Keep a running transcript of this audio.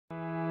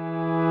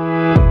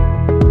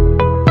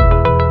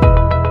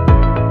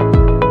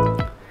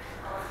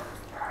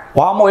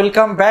Warm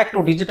welcome back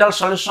to digital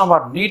solution of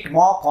our NEET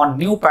mock on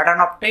new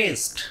pattern of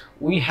test.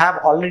 We have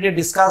already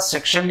discussed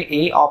section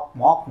A of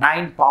mock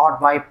 9 powered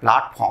by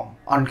platform.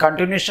 On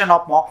continuation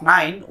of mock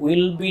 9, we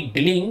will be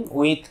dealing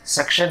with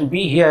section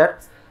B here,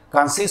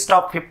 consists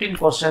of 15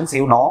 questions.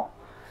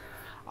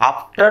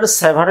 After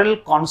several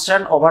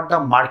concerns over the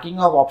marking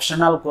of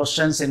optional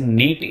questions in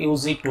NEET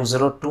UG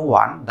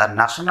 2021, the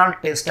National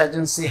Test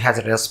Agency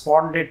has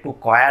responded to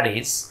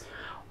queries.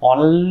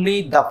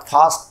 Only the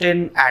first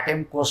 10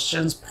 attempt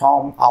questions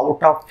from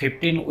out of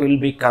 15 will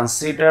be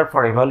considered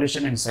for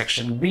evaluation in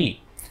section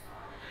B.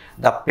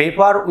 The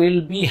paper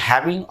will be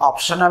having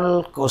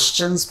optional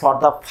questions for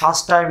the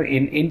first time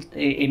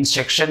in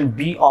section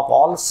B of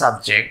all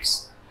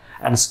subjects,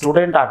 and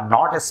students are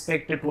not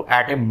expected to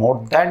attempt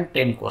more than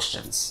 10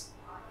 questions.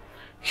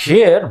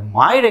 Here,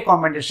 my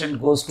recommendation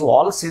goes to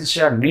all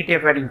sincere NEET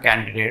appearing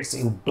candidates: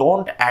 you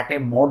don't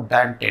attempt more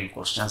than 10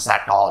 questions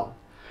at all,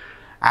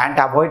 and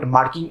avoid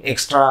marking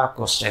extra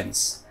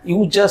questions.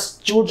 You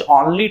just choose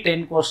only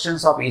 10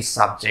 questions of each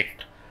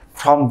subject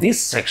from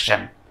this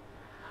section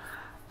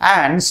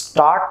and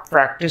start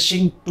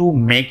practicing to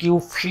make you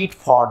fit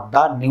for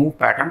the new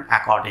pattern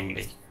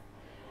accordingly.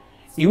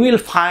 You will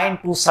find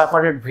two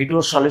separate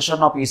video solutions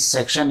of each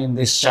section in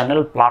this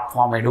channel,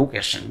 Platform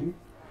Education.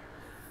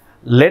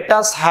 Let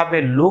us have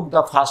a look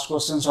the first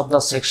questions of the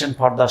section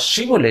for the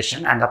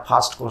simulation, and the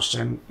first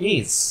question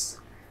is,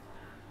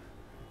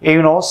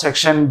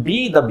 section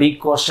B, the big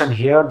question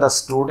here, the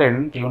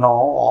student,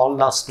 all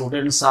the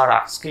students are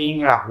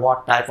asking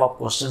what type of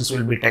questions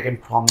will be taken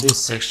from this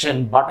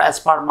section. But as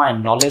per my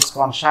knowledge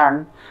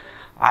concerned,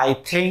 I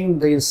think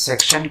this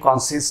section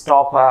consists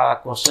of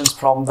questions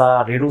from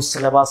the reduced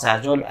syllabus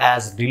as well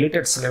as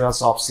deleted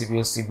syllabus of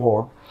CBSE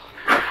board.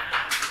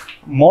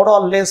 More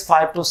or less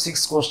 5 to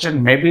 6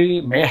 questions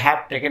may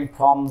have taken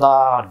from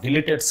the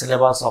deleted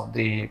syllabus of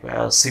the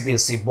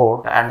CBSE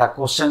board. And the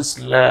questions,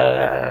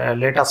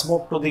 let us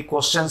move to the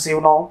questions.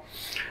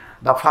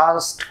 The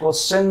first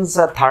questions,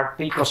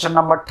 question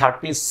number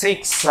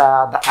 36,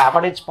 the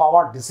average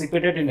power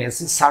dissipated in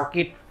AC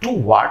circuit 2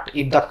 watt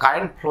if the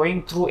current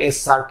flowing through a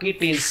circuit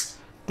is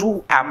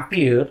 2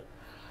 ampere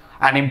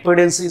and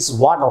impedance is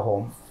 1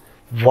 ohm.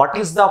 What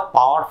is the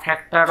power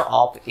factor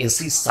of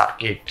AC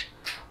circuit?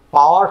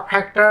 Power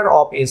factor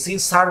of AC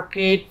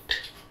circuit,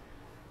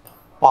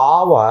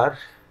 power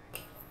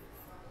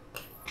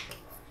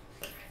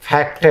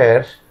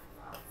factor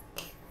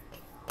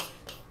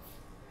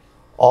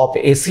of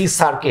AC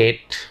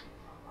circuit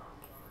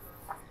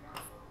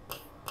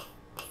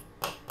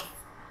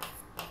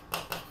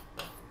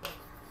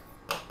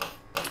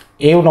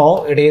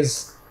it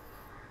is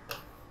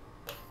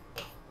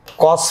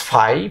cos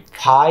phi.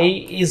 Phi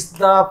is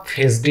the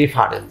phase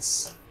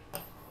difference.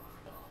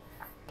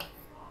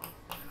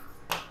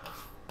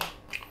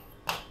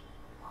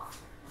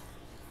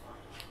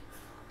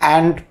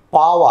 And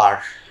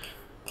power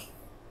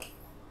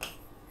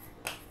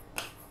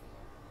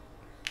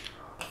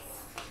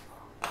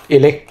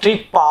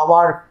electric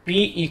power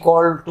P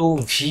equal to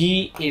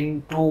V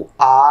into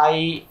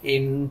I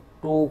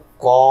into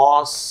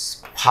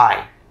cos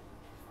phi,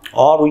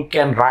 or we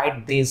can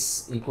write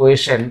this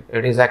equation,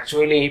 it is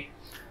actually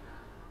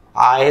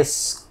I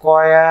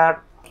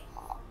square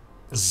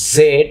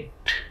Z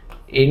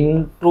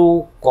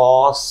into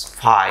cos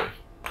phi.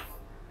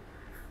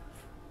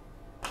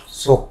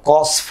 So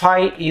cos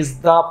phi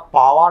is the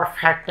power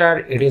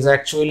factor, it is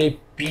actually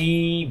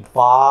P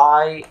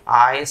by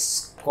I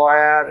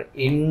square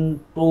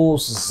into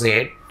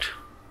Z,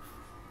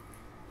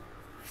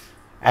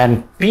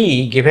 and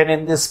P given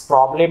in this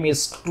problem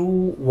is 2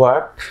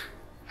 watt,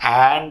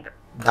 and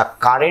the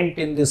current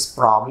in this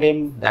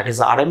problem, that is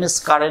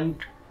RMS current,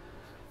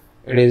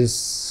 it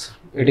is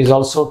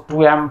also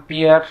 2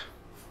 ampere,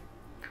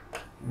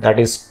 that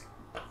is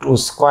 2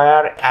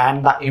 square,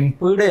 and the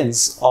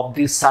impedance of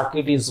this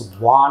circuit is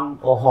 1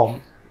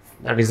 ohm,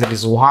 that is it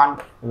is 1,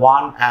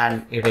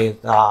 and it is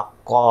the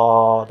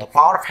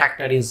power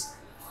factor is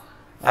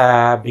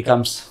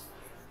becomes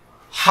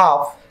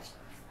half,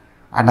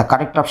 and the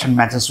correct option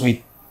matches with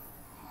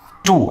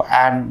 2.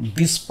 And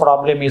this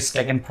problem is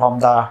taken from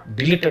the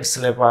deleted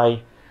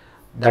syllabi,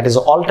 that is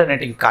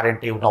alternating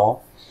current.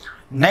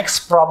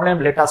 Next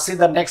problem, let us see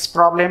the next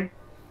problem.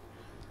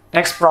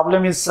 Next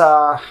problem is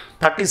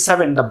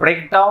 37. The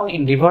breakdown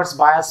in reverse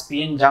bias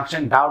PN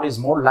junction diode is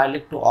more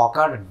likely to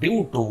occur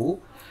due to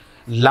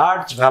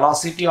large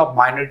velocity of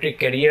minority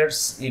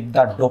carriers if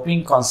the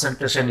doping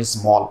concentration is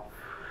small.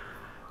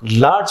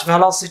 Large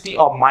velocity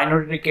of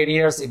minority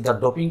carriers if the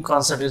doping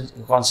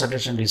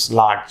concentration is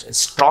large.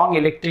 Strong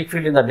electric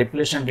field in the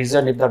depletion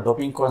region if the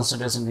doping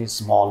concentration is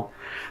small.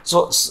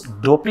 So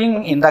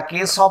doping in the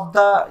case of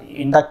the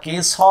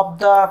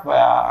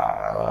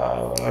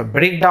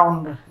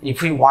breakdown,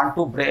 if we want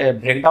to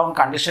breakdown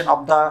condition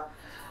of the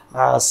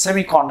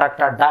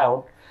semiconductor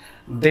diode,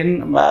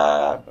 then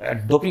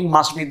doping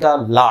must be the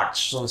large.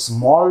 So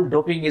small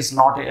doping is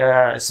not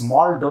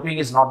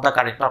the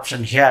correct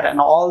option here, and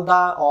all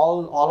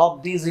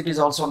of these, it is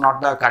also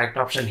not the correct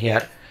option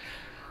here.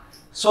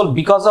 So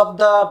because of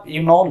the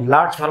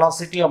large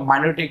velocity of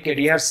minority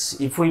carriers,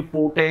 if we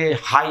put a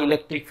high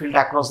electric field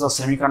across the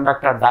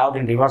semiconductor diode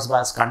in reverse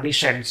bias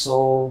condition,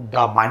 so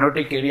the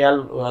minority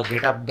carrier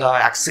get up the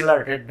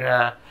accelerated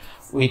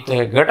with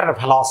a greater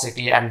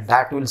velocity, and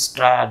that will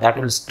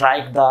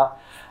strike the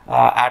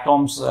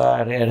atoms,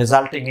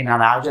 resulting in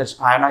an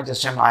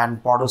ionization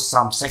and produce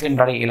some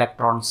secondary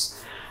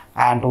electrons,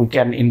 and we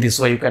can, in this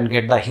way you can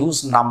get the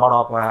huge number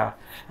of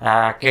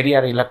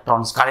carrier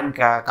electrons, current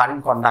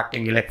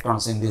conducting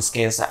electrons in this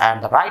case,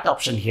 and the right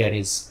option here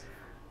is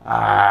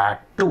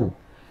 2.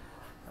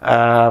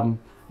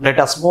 Let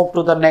us move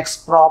to the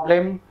next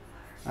problem.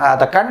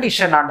 The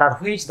condition under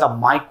which the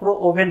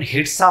micro oven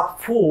heats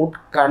up food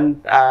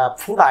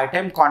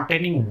item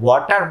containing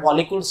water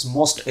molecules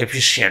most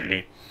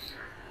efficiently.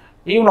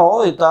 If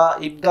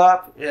the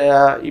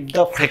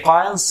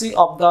frequency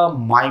of the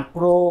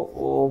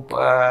micro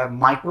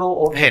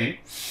oven,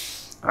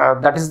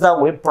 that is the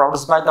wave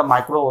produced by the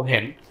micro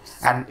oven,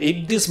 and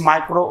if this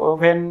micro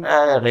oven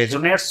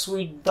resonates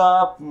with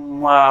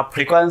the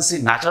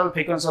frequency, natural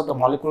frequency of the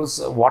molecules,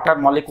 water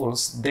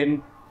molecules,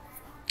 then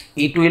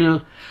it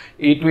will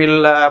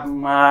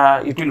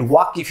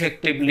work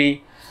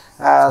effectively.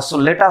 So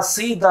let us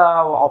see the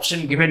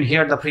option given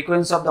here. The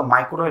frequency of the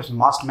microwaves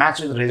must match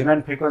with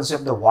resonant frequency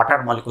of the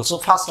water molecule. So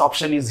first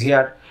option is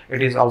here.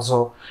 It is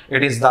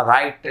the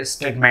right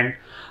statement.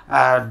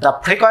 The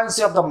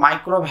frequency of the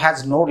microwave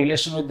has no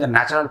relation with the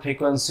natural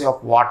frequency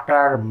of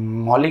water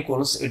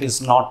molecules. It is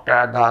not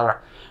the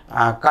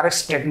correct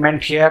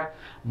statement here.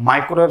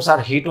 Microwaves are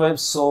heat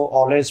waves, so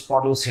always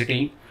produce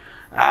heating.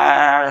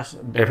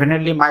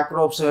 Definitely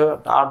microwaves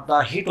are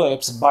the heat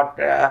waves, but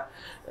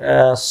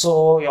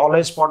so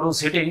always produce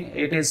heating.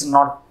 It is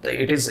not.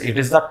 It is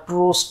the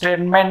true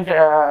statement,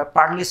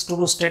 partly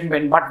true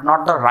statement, but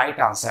not the right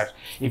answer.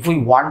 If we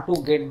want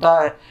to get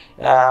the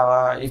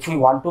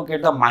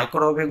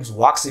microwaves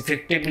works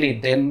effectively,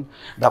 then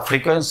the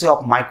frequency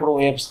of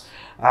microwaves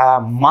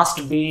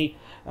must be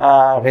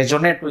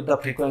resonate with the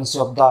frequency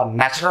of the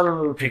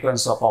natural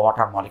frequency of a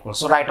water molecule.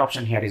 So right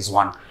option here is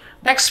 1.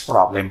 Next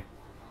problem.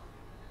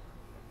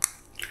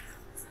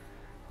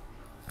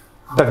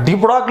 The de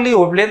Broglie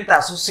wavelength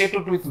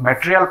associated with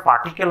material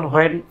particle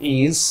when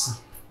is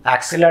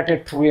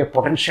accelerated through a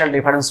potential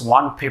difference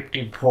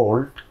 150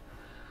 volt.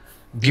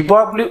 De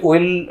Broglie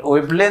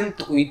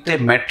wavelength with a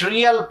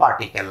material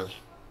particle.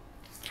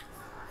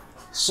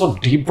 So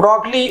de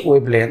Broglie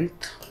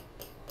wavelength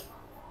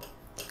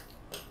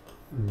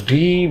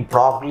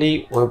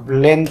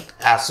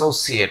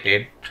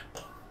associated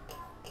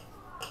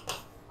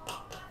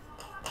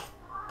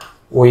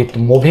with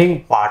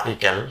moving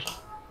particle,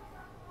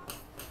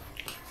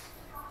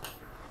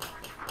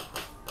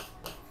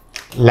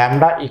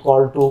 lambda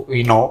equal to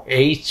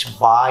h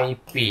by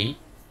p,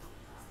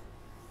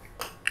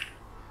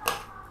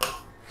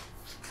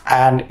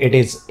 and it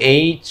is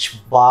h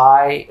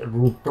by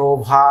root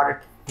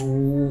over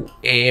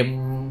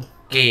 2m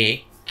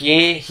k.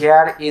 K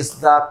here is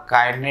the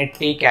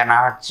kinetic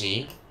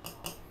energy.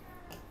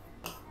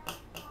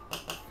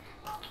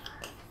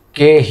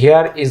 K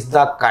here is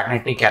the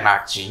kinetic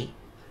energy.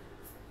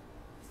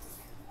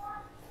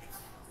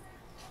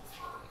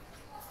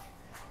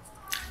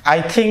 I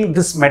think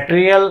this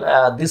material,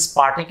 this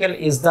particle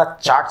is the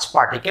charged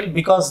particle,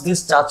 because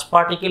this charged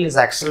particle is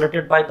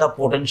accelerated by the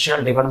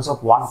potential difference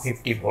of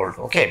 150 volt.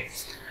 Okay.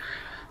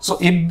 So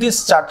if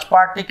this charged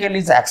particle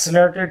is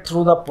accelerated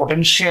through the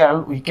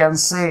potential, we can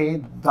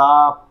say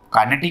the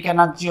kinetic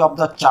energy of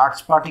the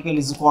charged particle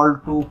is equal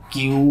to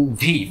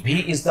QV.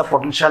 V is the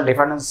potential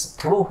difference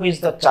through which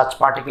the charged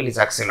particle is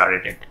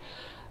accelerated.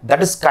 That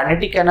is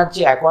kinetic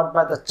energy acquired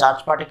by the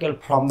charged particle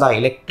from the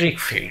electric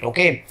field.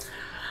 Okay.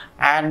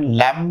 And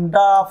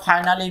lambda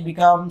finally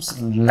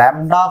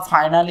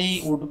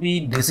would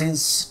be, this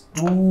is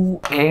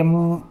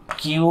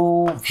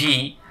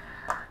 2mqv.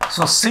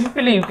 So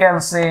simply you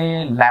can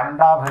say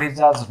lambda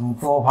varies as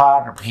root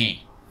over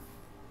v.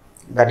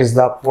 That is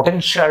the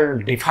potential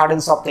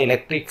difference of the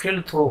electric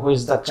field through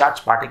which the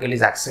charged particle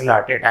is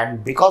accelerated,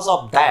 and because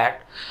of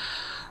that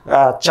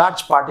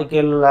charged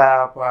particle,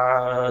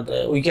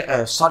 we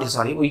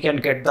can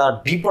get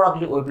the de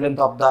Broglie wavelength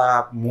of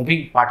the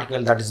moving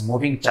particle, that is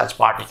moving charged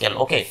particle.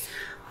 Okay,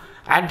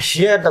 and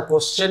here the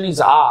question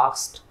is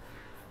asked,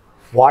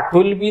 what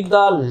will be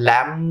the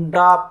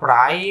lambda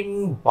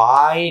prime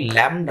by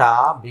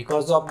lambda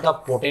because of the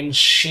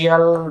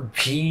potential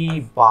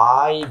V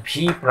by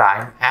V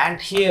prime, and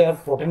here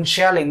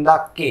potential in the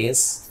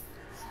case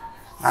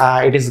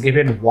it is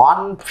given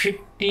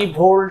 150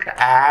 volt,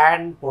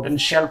 and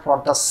potential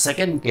for the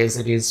second case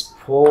it is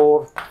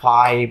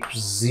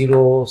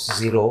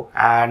 4500,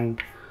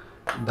 and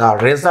the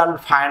result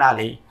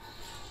finally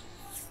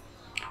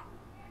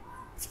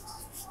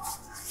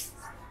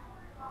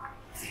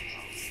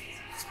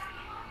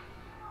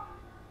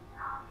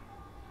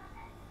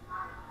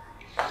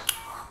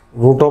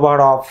root over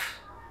of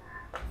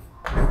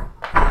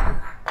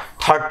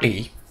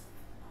 30.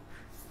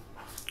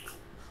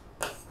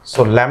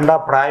 So lambda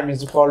prime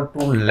is equal to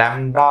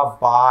lambda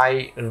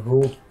by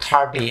root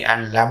 30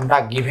 and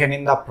lambda given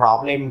in the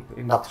problem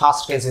in the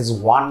first case is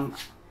 1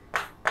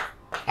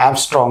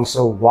 Armstrong.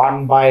 So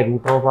 1 by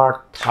root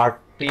over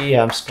 30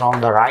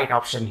 Armstrong, the right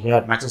option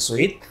here matches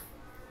with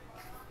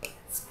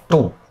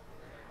 2.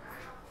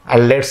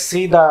 And let's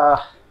see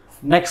the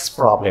next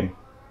problem.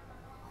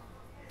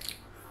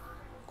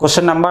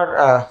 Question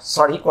number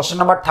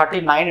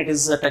 39. It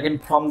is taken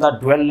from the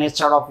dual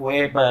nature of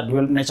wave,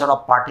 dual nature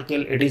of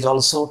particle. It is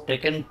also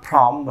taken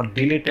from a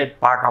deleted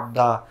part of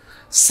the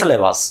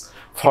syllabus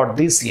for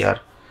this year.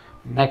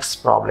 Next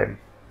problem.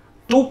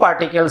 Two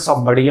particles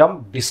of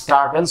medium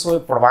disturbance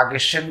wave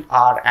propagation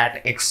are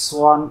at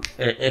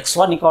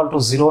x1 equal to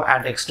 0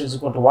 and x2 is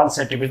equal to 1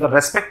 centimeter. The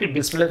respective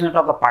displacement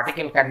of the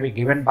particle can be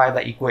given by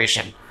the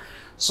equation.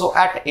 So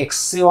at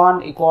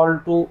x1 equal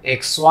to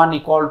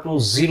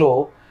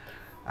 0,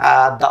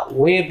 the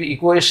wave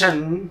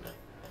equation,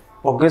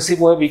 progressive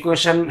wave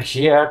equation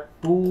here,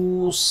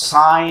 2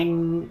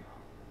 sine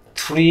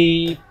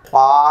 3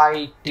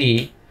 pi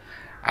t,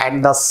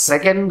 and the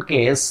second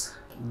case,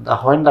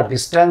 when the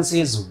distance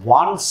is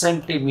 1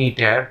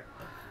 centimeter,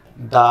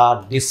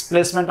 the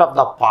displacement of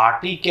the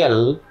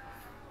particle,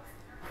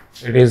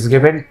 it is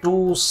given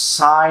 2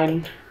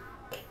 sine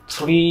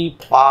 3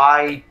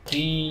 pi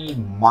t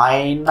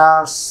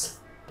minus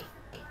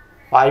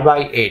pi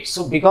by 8.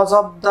 So because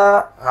of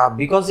the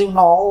because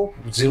 0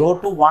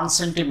 to 1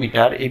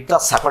 centimeter, if the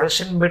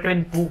separation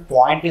between 2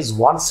 points is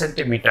 1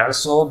 centimeter,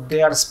 so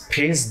their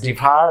phase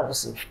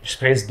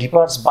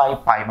differs by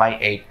pi by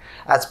 8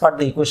 as per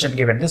the equation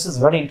given. This is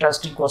very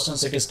interesting question.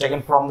 It is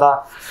taken from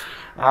the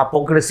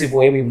progressive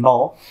wave,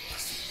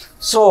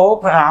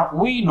 So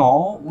we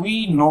know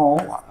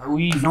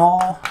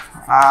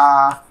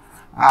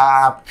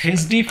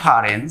phase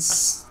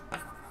difference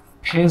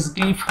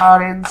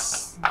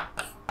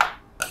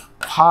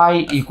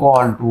pi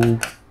equal to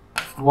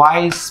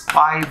twice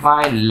pi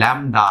by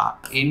lambda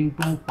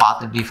into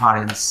path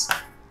difference.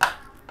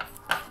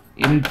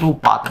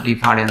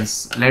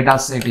 Let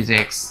us say it is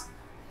x.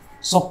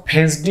 So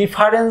phase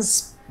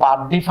difference,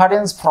 path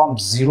difference from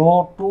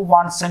 0 to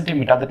 1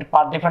 centimeter, that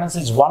path difference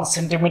is 1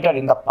 centimeter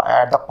in the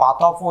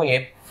path of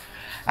wave,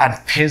 and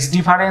phase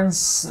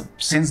difference,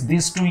 since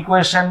these two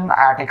equation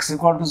at x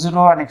equal to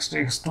 0 and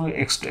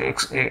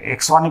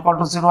x1 equal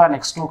to 0 and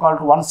x2 equal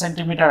to 1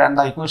 centimeter, and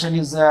the equation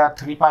is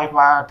 3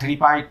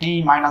 pi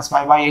t minus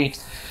pi by 8.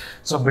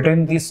 So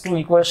between these two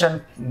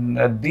equation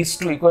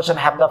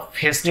have the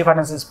phase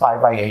difference is pi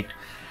by 8.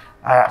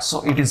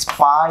 So it is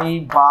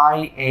pi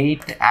by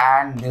 8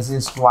 and this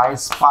is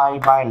twice pi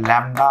by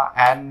lambda,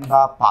 and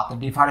the path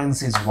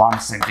difference is 1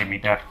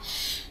 centimeter.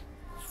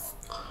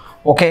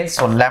 Okay,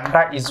 so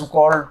lambda is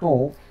equal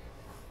to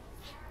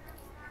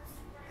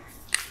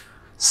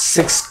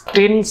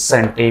 16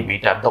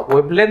 centimeter. The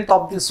wavelength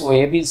of this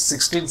wave is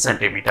 16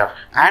 centimeter.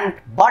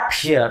 But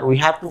here we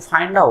have to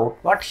find out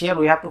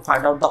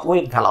the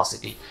wave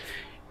velocity.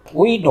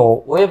 We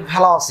know wave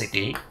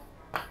velocity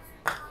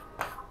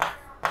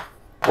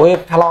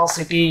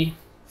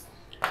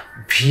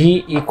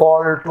v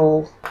equal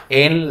to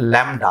n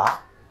lambda.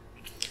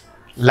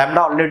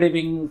 Lambda already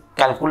being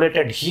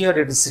calculated here,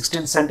 it is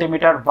 16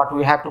 centimeter, but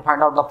we have to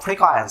find out the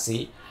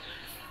frequency.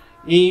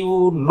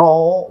 You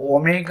know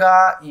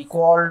omega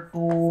equal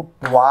to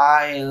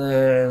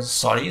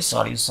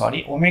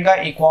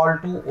omega equal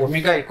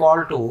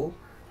to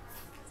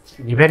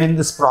given in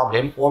this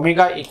problem,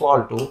 omega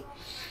equal to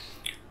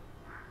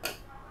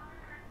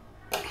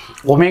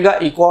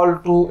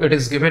it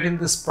is given in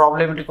this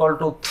problem, it equal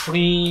to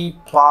 3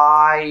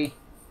 pi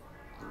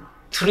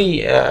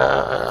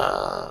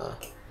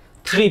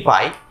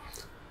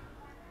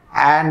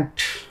and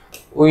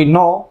we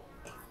know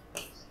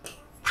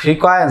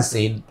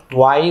frequency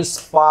twice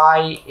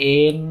pi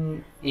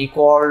n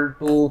equal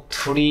to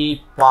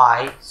 3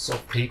 pi. So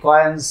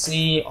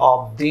frequency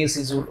of this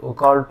is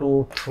equal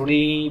to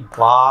 3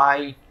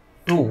 by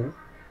 2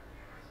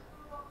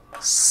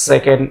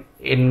 second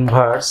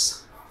inverse.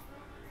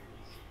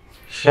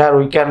 Here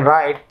we can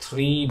write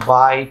 3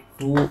 by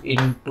 2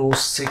 into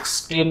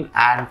 16,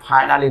 and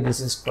finally this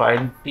is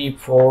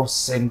 24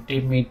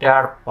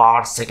 centimeter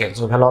per second.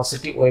 So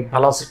wave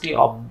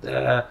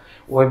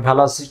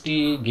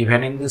velocity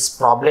given in this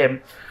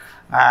problem,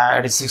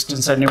 it is 16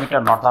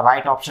 centimeter, not the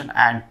right option,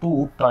 and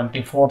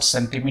 24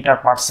 centimeter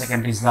per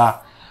second is the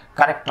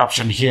correct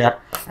option here,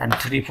 and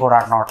 3, 4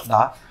 are not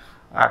the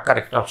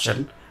correct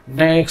option.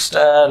 Next,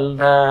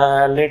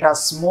 let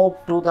us move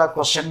to the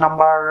question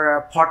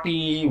number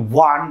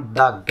 41.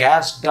 The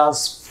gas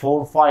does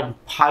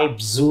 4.5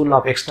 joule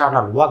of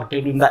external work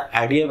during the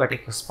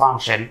adiabatic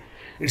expansion.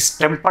 Its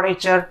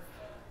temperature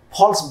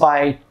falls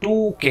by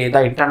 2K.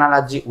 The internal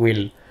energy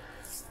will.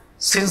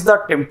 Since the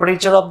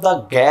temperature of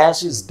the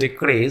gas is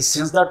decreased,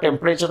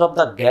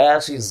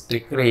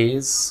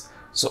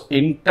 so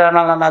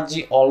internal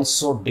energy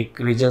also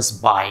decreases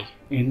by.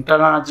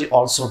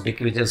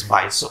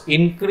 So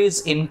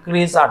increase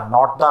are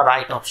not the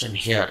right option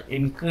here.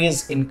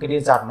 Increase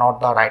are not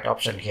the right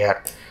option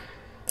here.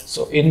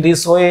 So in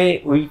this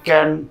way we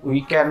can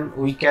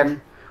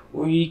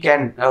we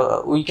can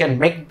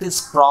make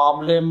this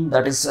problem,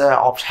 that is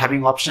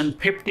having option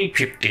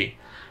 50-50.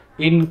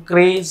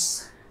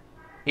 Increase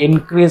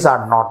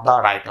are not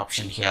the right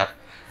option here.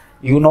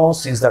 You know,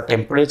 since the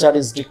temperature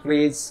is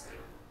decreased,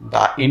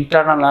 the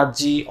internal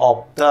energy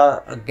of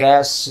the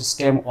gas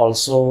system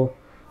also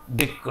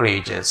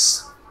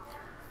decreases.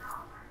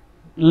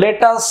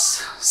 Let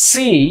us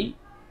see,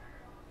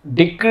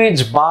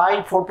 decrease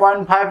by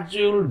 4.5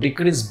 joule,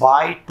 decrease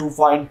by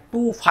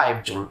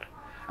 2.25 joule,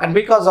 and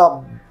because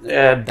of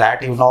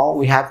that, you know,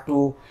 we have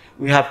to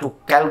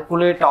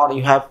calculate, or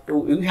you have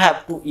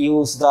to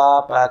use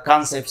the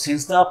concept.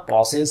 Since the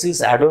process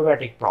is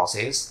adiabatic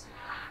process,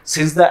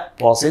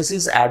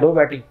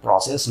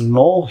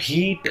 no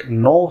heat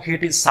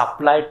is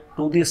supplied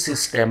to the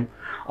system,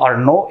 or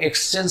no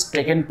exchange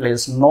taken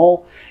place,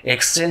 no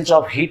exchange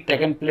of heat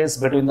taken place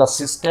between the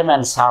system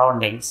and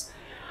surroundings.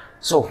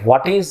 So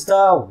what is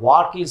the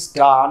work is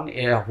done,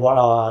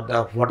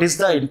 what is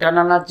the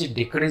internal energy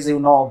decrease, you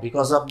know,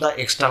 because of the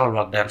external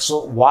work done.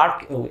 So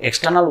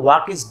external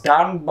work is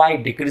done by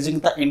decreasing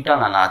the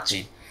internal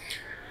energy.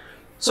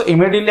 So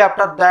immediately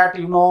after that,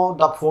 you know,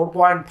 the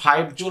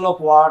 4.5 joule of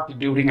work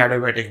during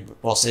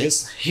adiabatic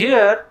process.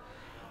 Here,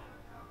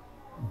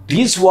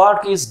 this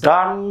work is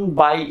done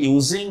by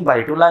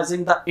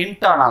utilizing the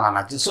internal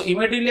energy. So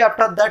immediately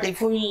after that,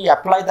 if we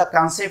apply the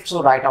concept,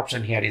 so right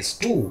option here is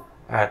 2.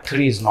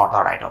 3 is not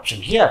the right option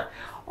here.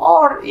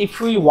 Or if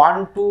we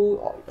want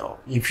to,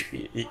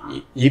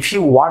 if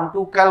you want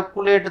to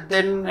calculate,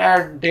 then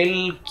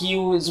del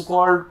Q is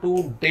equal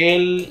to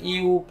del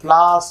U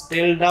plus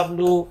del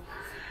W.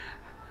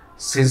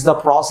 Since the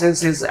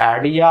process is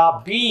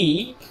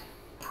adiabatic,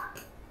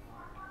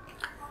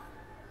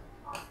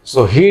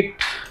 so heat,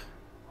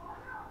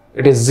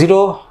 it is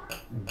 0,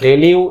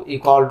 del U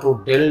equal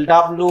to del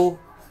W,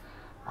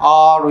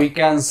 or we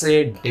can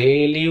say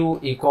del U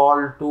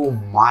equal to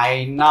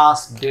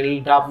minus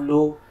del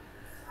W.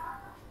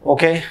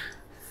 Okay,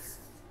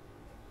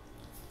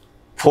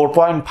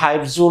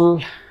 4.5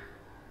 joule,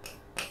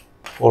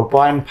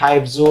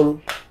 4.5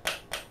 joule.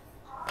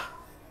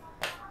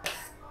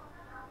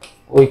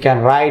 We can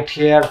write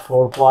here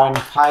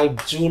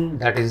 4.5 joule,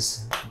 that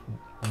is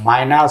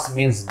minus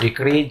means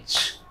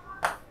decrease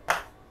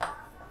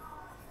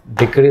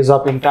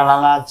of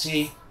internal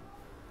energy.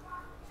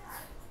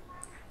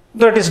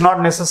 Though it is not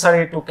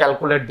necessary to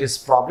calculate this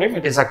problem,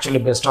 it is actually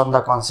based on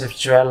the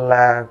conception,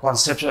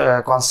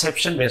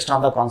 based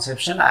on the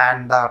conception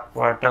and the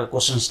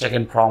questions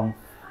taken from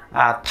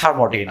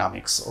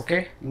thermodynamics.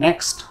 Okay,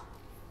 next.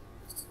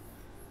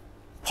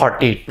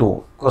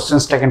 42.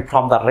 Questions taken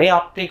from the ray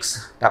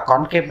optics. The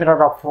concave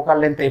mirror of focal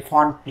length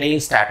f1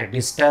 placed at a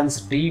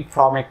distance d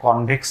from a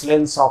convex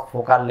lens of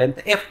focal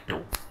length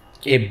f2.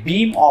 A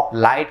beam of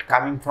light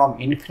coming from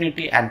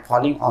infinity and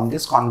falling on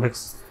this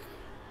convex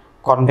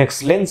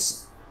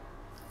lens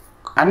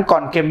and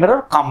concave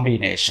mirror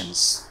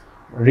combinations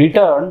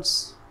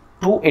returns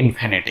to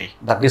infinity.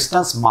 The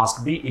distance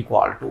must be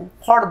equal to.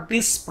 For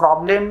this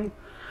problem,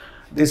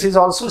 this is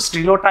also a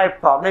stereotype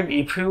problem.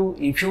 If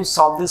you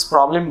solve this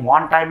problem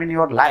one time in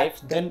your life,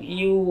 then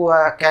you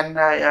can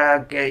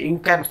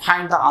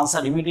find the answer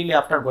immediately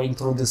after going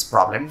through this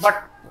problem.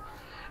 But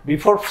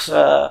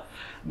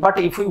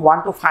if we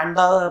want to find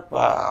the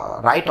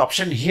right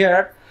option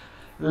here,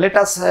 let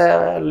us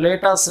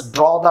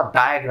draw the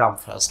diagram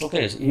first.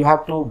 Okay, you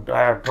have to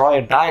draw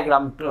a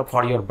diagram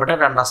for your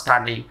better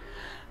understanding.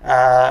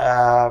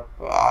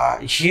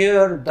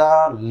 Here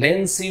the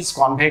lens is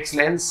convex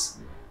lens.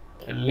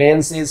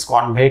 Lens is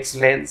convex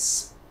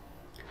lens,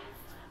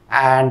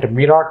 and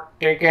mirror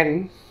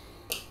taken,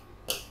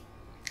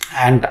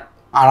 and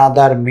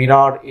another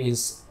mirror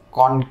is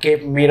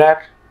concave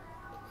mirror.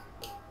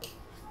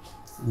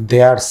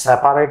 They are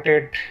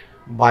separated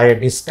by a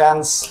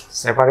distance,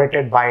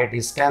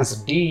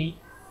 d,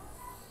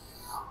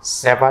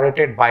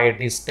 separated by a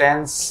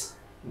distance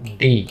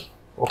d.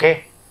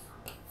 Okay,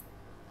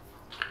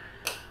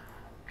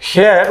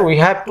 here we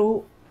have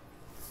to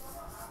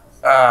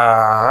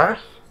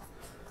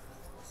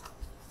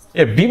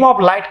a beam of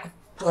light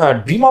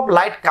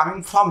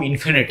coming from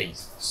infinity.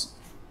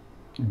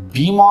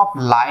 Beam of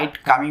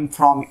light coming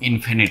from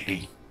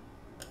infinity.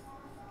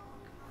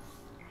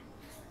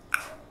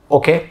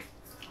 Okay,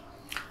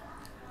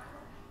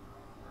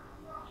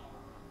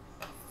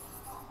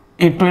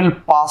 it will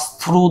pass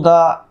through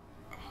the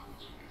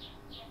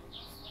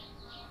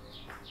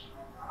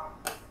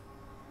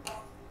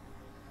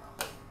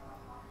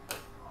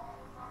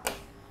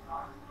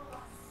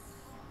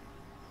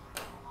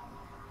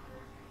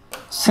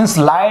since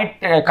light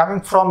coming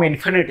from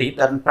infinity,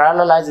 then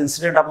parallel lines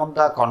incident upon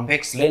the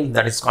convex lens,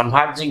 that is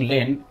converging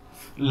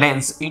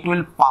lens, it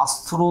will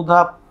pass through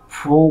the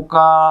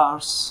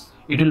focus.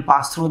 It will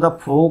pass through the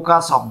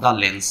focus of the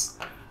lens.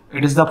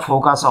 It is the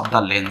focus of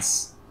the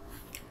lens.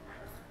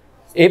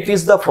 F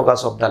is the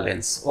focus of the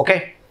lens.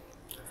 Okay,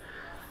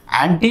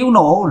 and you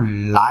know,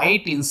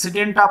 light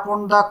incident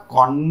upon the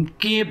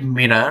concave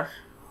mirror,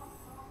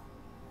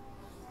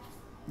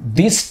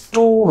 these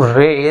two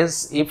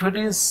rays, if it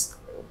is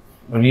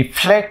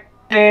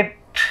reflected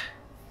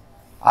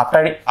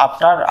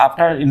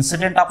After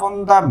incident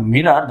upon the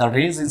mirror, the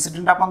rays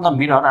incident upon the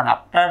mirror, and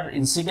after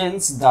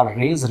incidence the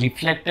rays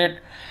reflected,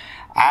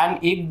 and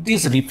if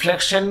this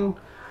reflection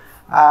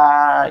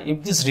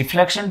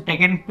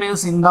taken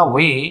place in the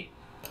way,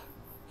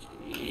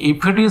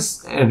 if it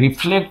is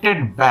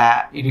reflected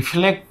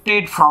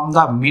from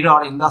the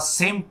mirror in the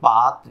same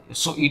path,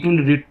 so it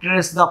will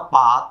retrace the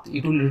path,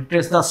 it will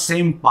retrace the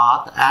same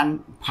path,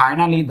 and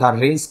finally the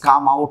rays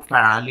come out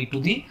parallelly to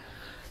the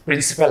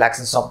principal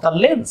axis of the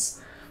lens.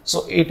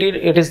 So it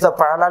is the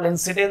parallel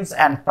incidence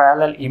and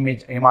parallel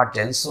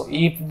emergence. So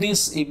if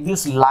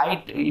this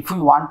light, if we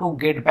want to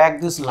get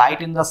back this light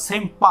in the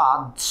same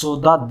path, so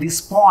that this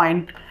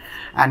point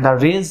and the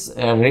rays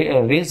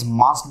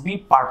must be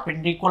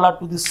perpendicular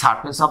to the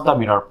surface of the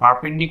mirror,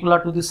 perpendicular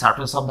to the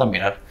surface of the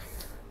mirror.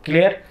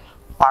 Clear?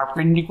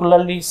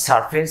 Perpendicularly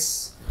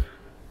surface,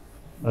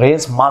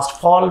 rays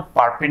must fall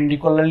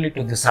perpendicularly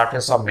to the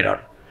surface of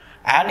mirror.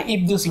 And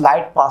if this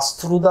light pass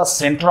through the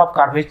center of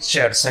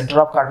curvature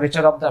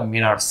of the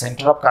mirror,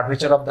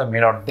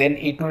 then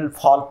it will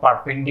fall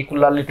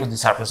perpendicularly to the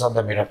surface of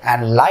the mirror,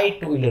 and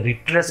light will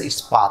retrace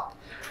its path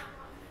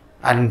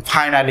and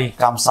finally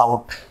comes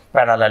out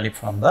parallelly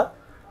from the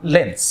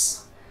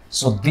lens.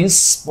 So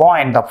this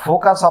point, the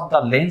focus of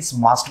the lens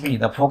must be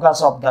the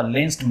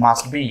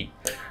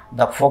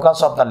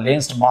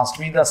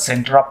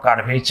center of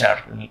curvature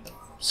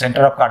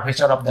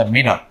of the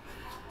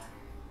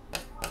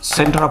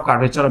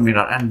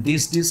mirror. And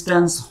this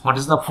distance, what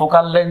is the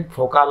focal length?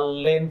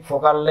 Focal length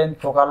of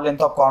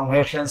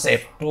convex lens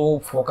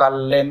f2, focal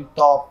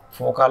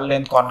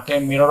length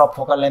concave mirror of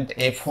focal length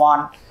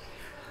f1.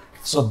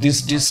 So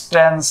this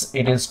distance,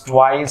 it is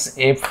twice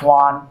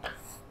f1,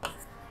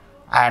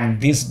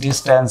 and this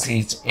distance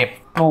is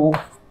f2,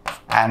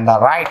 and the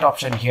right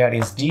option here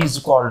is d is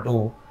equal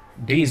to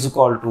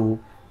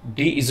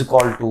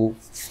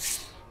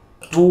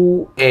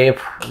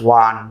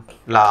 2f1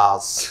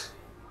 plus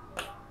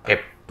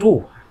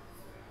f2.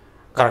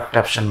 Correct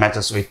option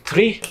matches with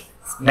 3.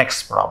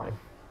 Next problem.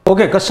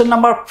 Okay, question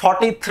number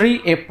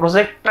 43. A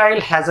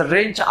projectile has a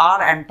range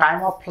r and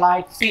time of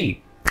flight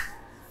t.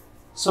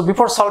 So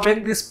before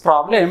solving this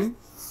problem,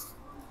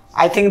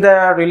 I think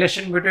the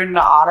relation between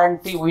r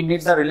and t, we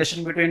need the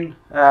relation between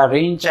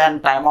range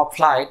and time of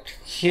flight.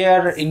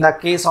 Here in the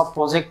case of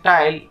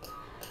projectile,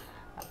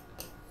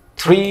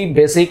 3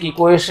 basic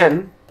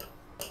equation.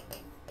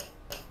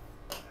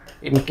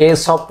 In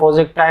case of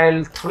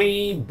projectile,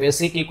 3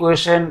 basic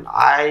equation,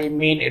 I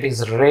mean it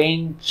is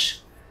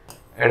range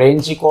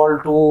equal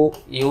to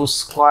u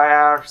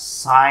square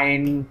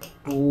sine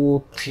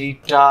 2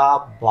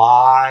 theta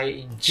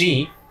by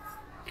g.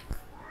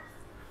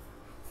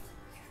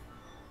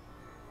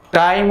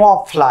 Time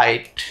of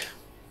flight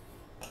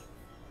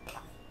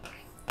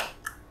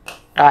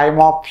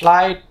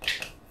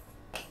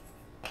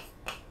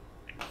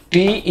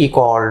t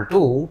equal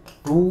to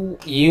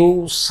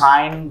 2u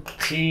sine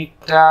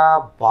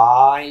theta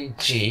by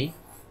g,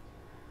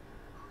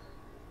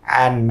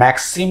 and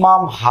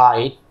maximum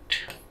height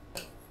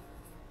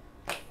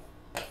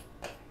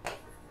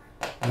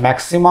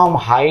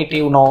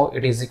you know,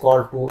 it is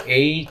equal to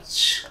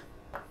h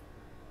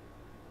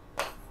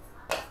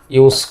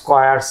u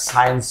square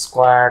sine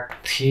square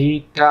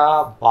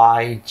theta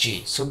by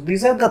g. So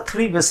these are the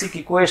 3 basic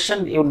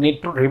equations you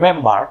need to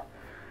remember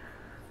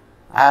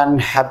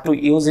and have to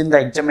use in the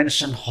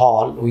examination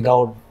hall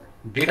without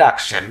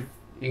deduction.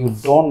 You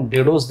don't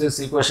deduce this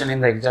equation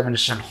in the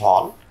examination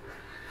hall.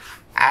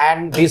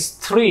 And these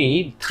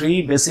three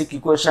basic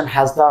equation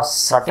has the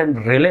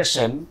certain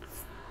relation.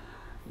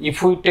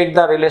 If we take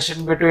the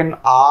relation between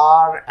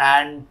r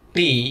and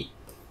t,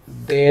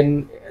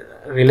 then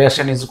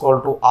relation is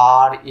equal to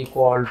r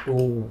equal to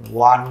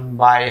 1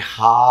 by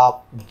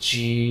half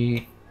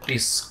g t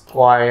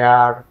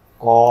square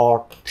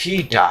cot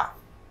theta.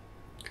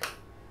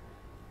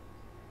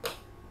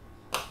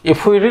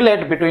 If we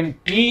relate between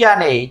t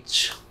and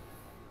h,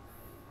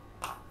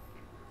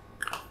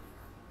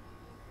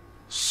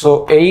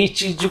 so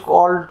h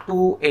equal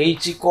to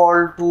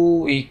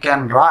we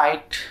can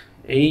write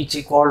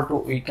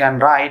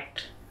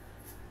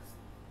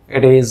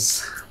it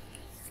is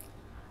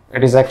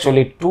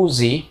actually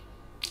 2z.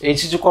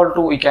 H is equal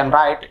to, we can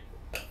write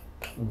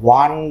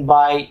 1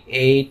 by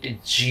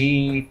 8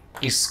 g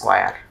t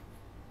square,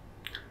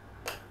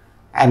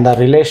 and the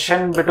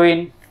relation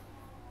between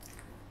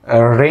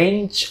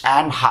range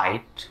and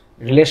height,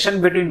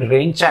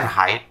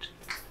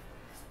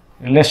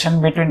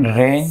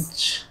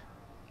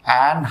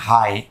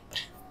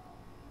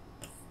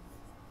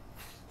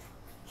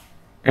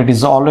 it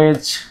is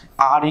always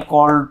r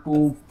equal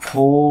to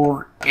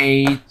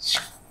 4h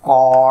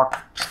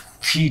cot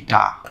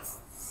theta.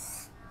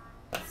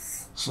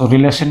 So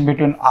relation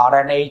between r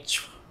and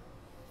h,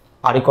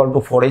 r equal to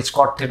 4h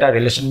cot theta,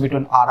 relation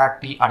between r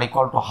and t, r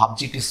equal to half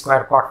g t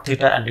square cot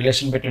theta, and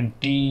relation between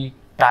t,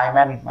 time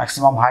and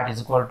maximum height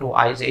is equal to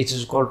h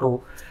is equal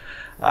to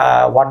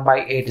 1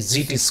 by 8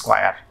 gt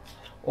square.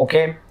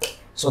 Okay,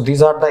 so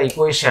these are the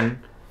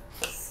equation,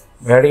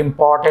 very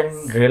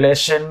important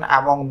relation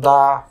among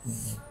the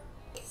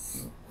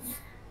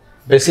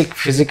basic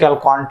physical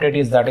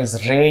quantities, that is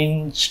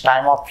range,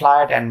 time of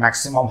flight and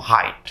maximum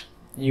height.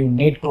 You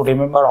need to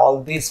remember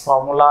all these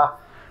formula,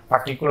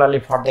 particularly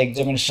for the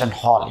examination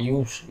hall.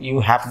 You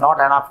have not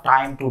enough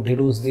time to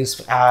deduce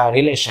this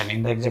relation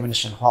in the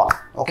examination hall.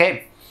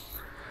 Okay,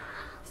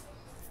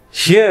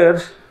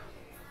 here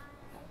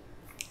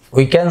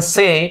we can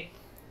say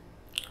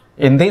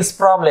in this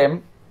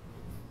problem,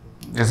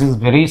 this is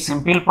very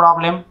simple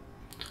problem.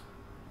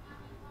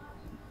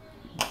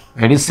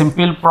 Very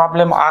simple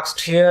problem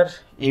asked here.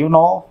 You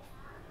know,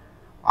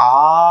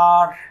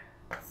 R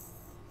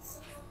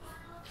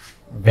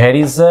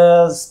varies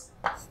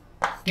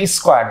t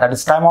square, that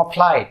is time of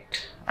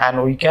flight,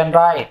 and we can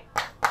write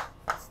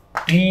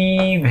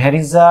t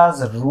varies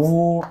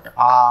root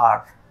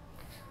r.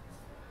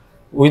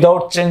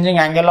 Without changing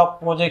angle of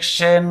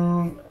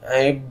projection,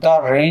 if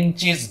the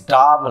range is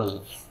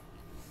double,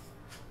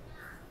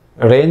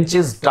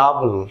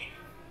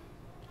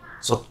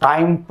 so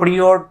time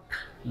period,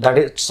 that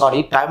is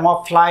time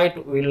of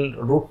flight will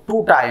root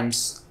 2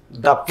 times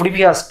the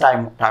previous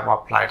time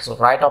of flight. So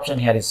right option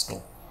here is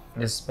 2.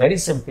 It is very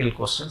simple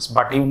questions,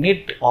 but you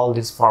need all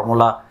this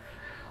formula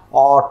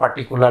or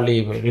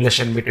particularly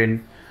relation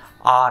between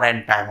r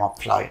and time of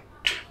flight.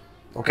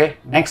 Okay,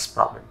 next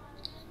problem.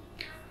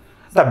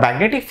 The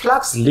magnetic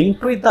flux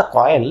linked with the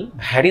coil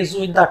varies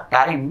with the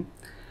time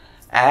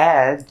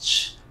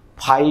as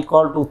phi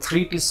equal to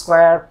 3t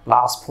square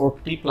plus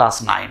 4t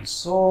plus 9.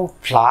 So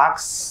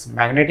flux,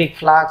 magnetic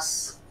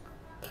flux,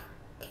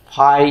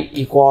 phi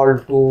equal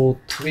to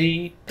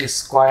 3t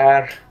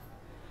square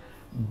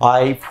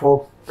by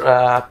plus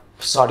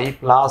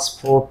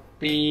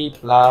 4t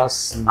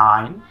plus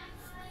 9.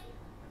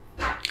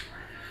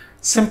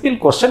 Simple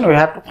question, we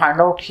have to find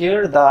out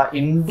here the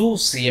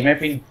induced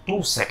EMF in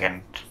 2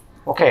 seconds.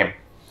 Okay,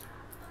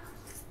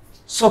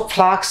 so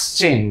flux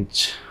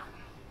change,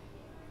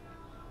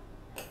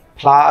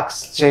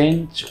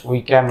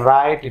 we can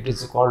write it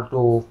is equal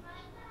to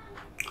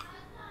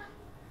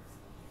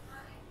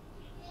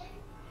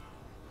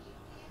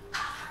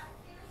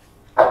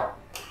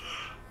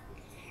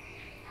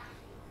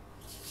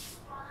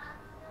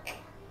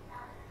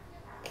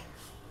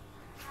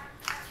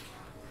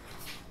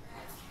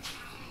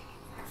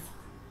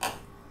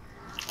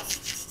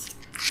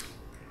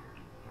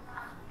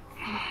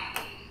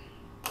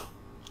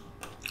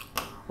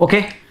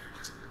okay,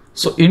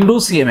 so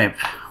induced EMF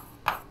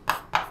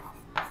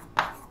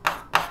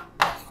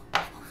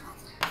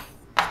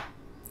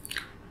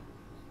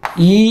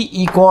E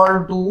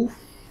equal to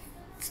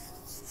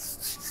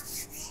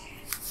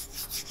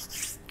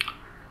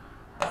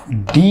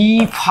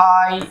d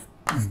phi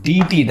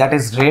dt, that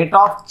is rate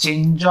of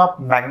change of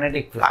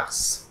magnetic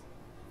flux.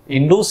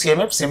 Induced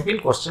EMF, simple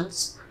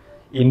questions.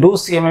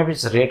 Induced EMF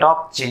is rate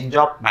of change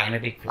of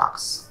magnetic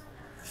flux.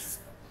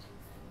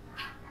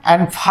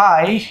 And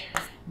phi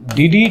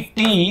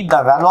ddt,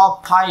 the value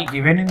of phi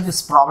given in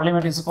this problem,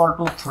 it is equal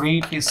to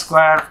 3t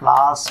square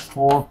plus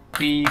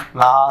 4t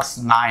plus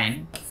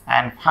 9,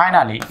 and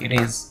finally it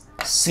is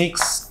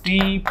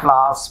 6t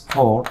plus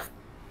 4,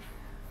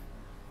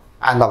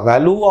 and the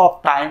value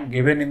of time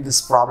given in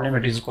this problem,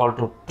 it is equal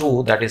to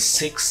 2, that is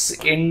 6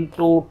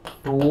 into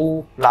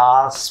 2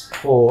 plus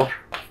 4,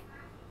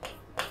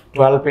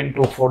 12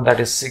 into 4, that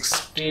is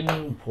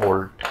 16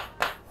 volt.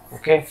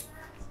 Okay,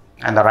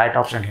 and the right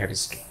option here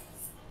is 2.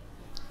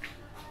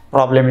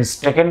 Problem is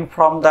taken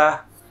from the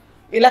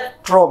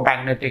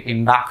electromagnetic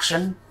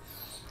induction,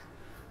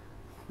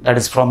 that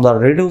is from the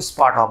reduced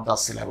part of the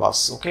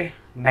syllabus. Okay,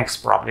 next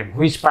problem.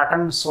 Which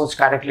pattern shows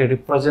correctly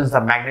represents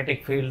the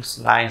magnetic fields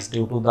lines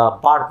due to the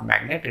bulb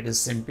magnet? It is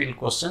simple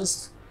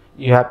questions.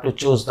 You have to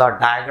choose the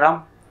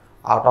diagram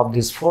out of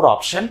these 4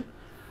 options,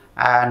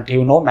 and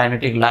you know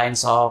magnetic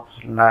lines of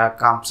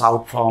comes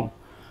out from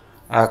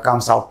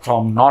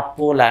North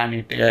Pole and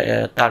it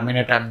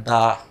terminates at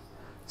the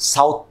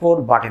South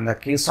Pole. But in the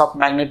case of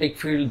magnetic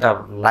field, the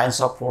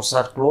lines of force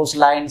are closed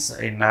lines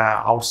in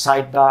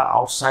outside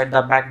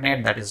the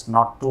magnet, that is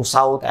north to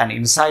south, and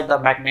inside the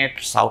magnet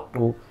south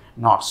to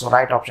north. So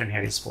right option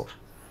here is 4.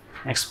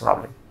 Next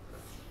problem.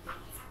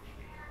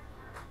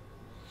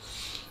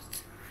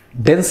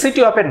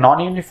 Density of a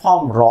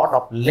non-uniform rod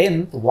of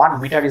length 1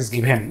 meter is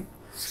given.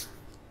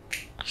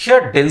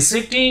 Here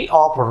density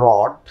of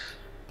rod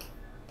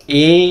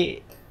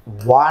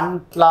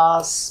A1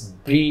 plus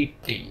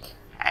BT.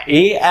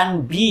 A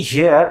and B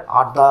here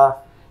are the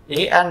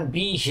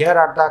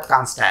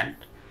constant.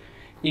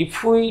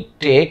 If we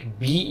take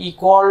B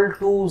equal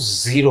to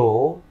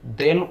 0,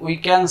 then we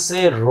can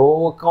say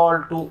rho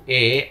equal to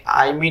A.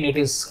 I mean it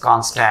is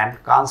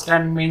constant.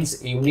 Constant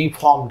means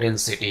uniform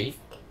density.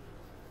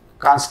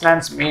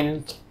 Constants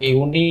means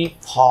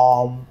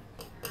uniform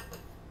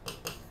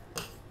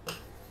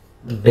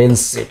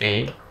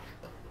density.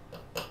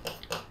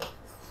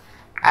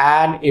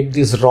 And if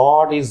this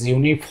rod is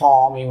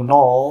uniform, you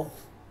know,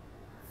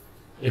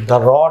 if the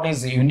rod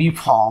is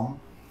uniform,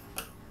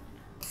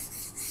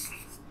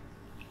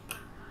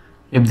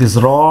 if this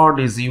rod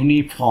is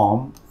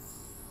uniform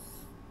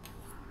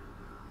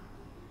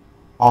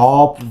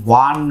of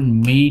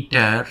 1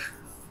 meter,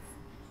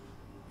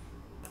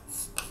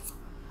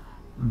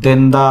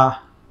 then the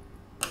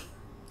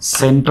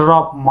center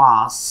of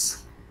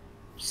mass,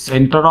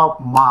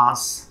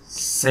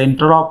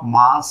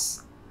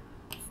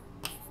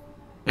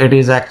 it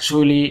is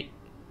actually,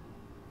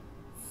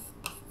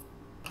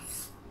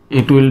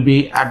 it will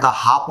be at the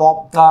half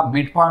of the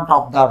midpoint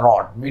of the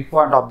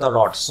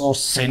rod. So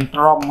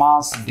center of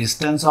mass,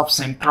 distance of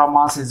center of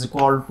mass is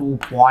equal to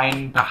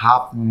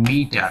 0.5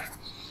 meter.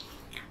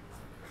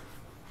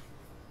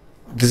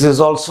 This is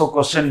also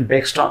question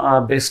based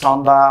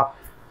on the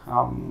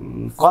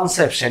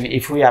conception.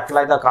 If we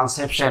apply the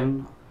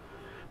conception,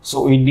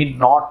 so we need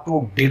not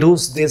to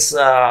deduce this, we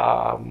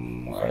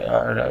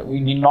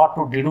need not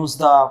to deduce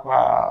the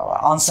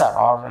answer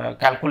or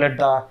calculate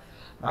the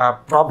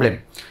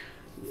problem.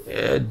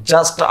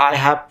 Just I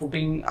have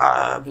putting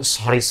I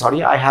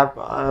have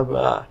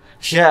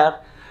here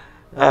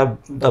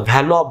the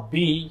value of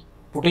B,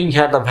 putting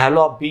here the value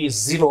of B is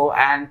 0,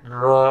 and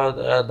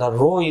the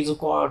rho is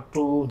equal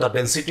to the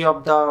density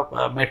of the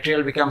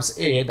material becomes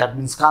A, that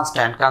means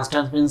constant.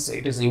 Constant means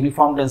it is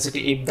uniform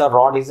density. If the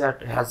rod is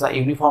has a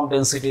uniform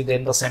density,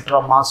 then the center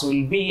of mass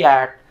will be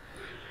at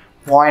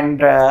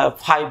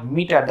 0.5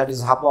 meter, that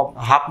is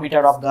half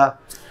meter of the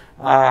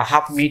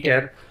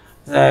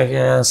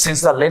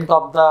since the length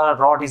of the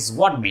rod is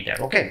 1 meter.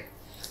 Okay,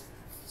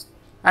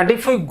 and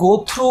if we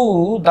go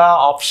through the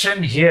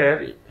option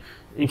here,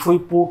 if we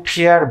put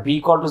here B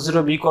equal to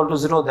 0,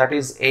 that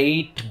is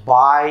 8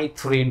 by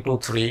 3 into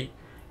 3,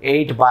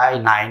 8 by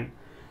 9.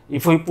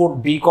 If we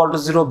put B equal to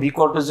 0,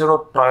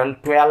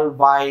 12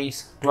 by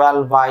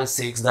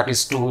 6, that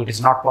is 2, it is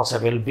not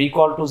possible. B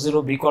equal to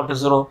 0,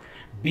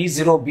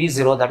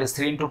 B0, that is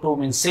 3 into 2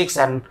 means 6,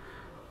 and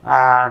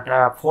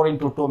 4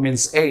 into 2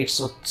 means 8,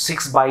 so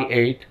 6 by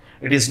 8,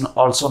 it is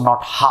also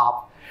not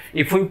half.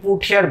 If we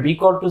put here B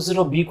equal to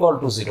 0,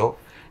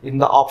 in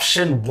the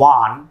option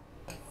 1,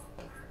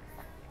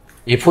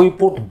 if we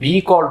put B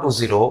equal to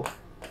 0,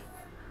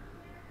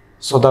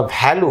 so the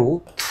value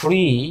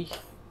 3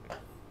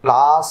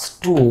 plus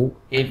 2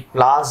 in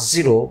plus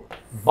 0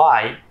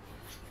 by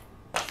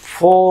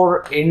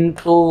 4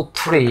 into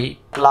 3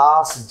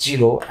 plus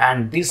 0,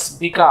 and this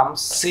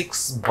becomes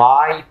 6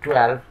 by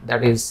 12,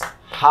 that is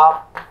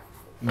half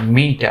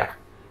meter.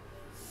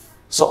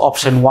 So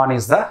option 1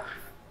 is the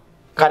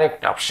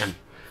correct option.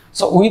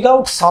 So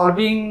without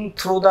solving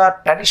through the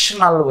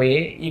traditional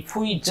way, if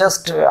we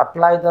just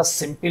apply the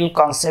simple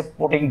concept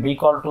putting B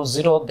equal to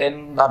 0,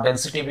 then the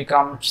density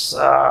becomes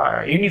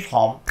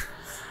uniform,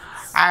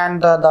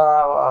 and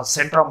the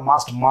center of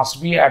mass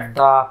must be at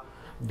the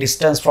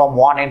distance from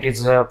one end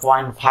is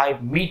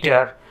 0.5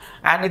 meter.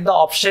 And in the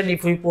option,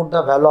 if we put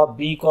the value of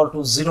B equal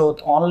to 0,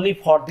 only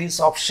for this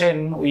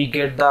option we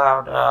get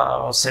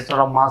the center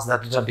of mass,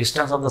 that is the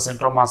distance of the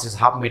center of mass is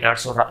half meter.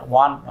 So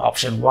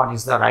option 1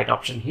 is the right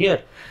option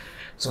here.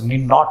 So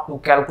need not to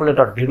calculate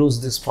or deduce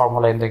this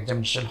formula in the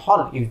examination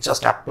hall, you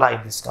just apply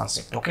this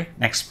concept. Okay,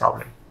 next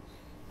problem.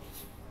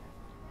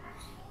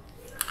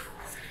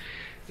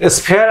 A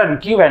sphere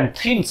and cube and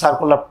thin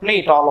circular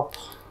plate, all of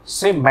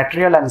same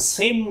material and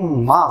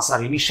same mass,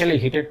 are initially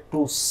heated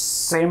to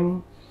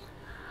same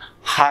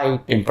high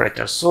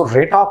temperature. So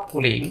rate of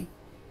cooling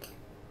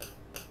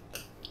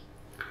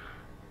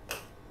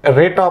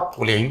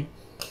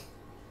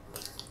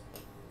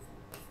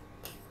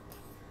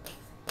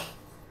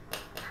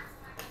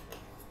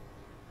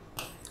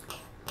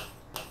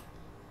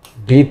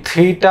d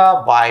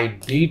theta by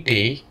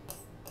dt,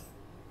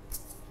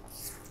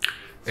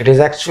 it is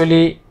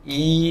actually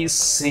E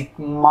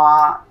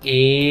sigma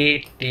A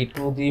t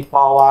to the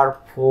power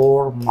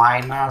 4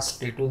 minus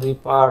t to the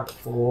power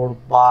 4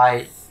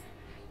 by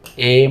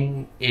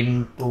m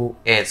into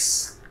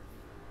s.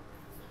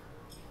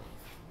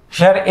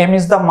 Here m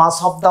is the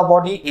mass of the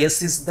body,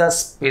 s is the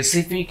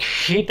specific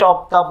heat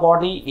of the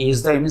body, A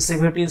is the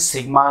emissivity,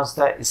 sigma is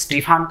the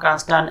Stefan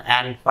constant,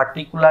 and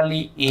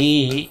particularly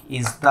A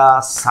is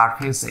the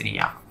surface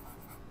area.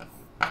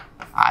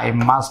 I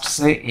must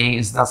say A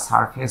is the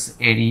surface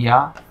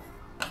area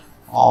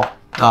of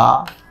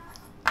the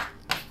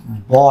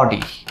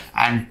body,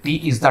 and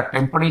T is the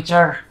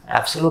temperature,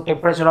 absolute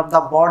temperature of the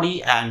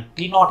body, and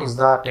T0 is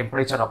the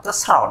temperature of the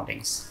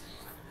surroundings.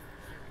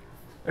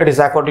 It is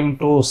according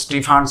to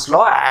Stefan's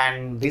law,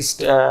 and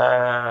this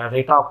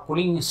rate of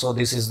cooling, so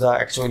this is the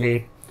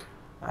actually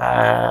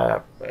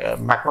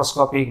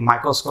microscopic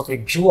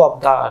view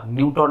of the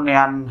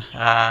Newtonian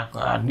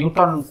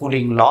Newton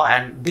cooling law,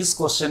 and this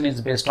question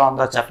is based on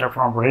the chapter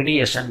from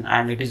radiation,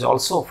 and it is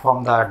also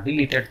from the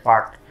deleted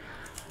part.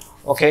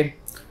 Okay,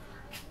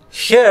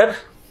 here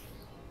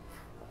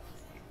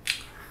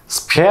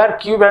sphere,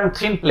 cube and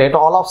thin plate,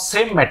 all of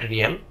same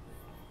material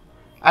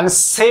and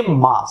same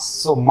mass.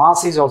 So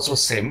mass is also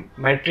same,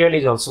 material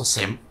is also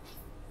same.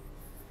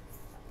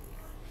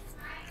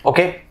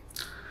 Okay,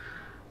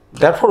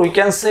 therefore we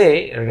can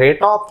say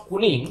rate of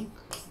cooling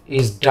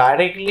is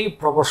directly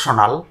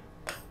proportional,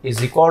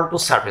 is equal to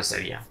surface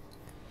area.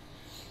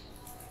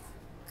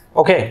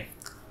 Okay,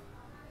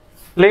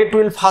 plate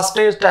will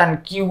fastest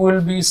and cube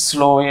will be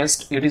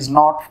slowest. It is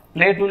not,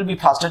 plate will be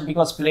fastest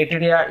because plate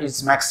area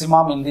is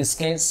maximum in this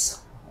case.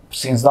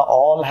 since the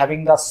all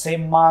having the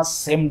same mass,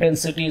 same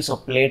density, so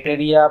plate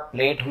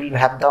will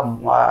have the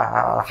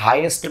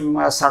highest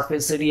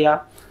surface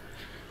area.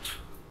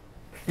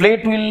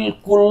 Plate will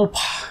cool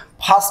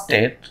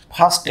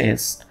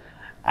fastest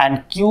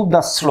and cube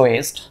the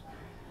slowest.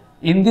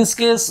 In this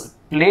case,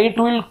 plate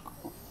will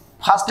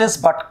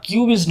fastest, but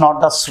cube is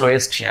not the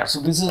slowest here. So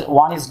this is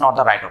one is not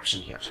the right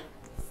option here.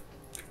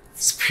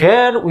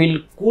 Sphere will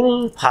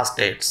cool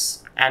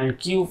fastest and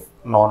cube,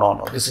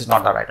 no, this is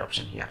not the right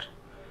option here.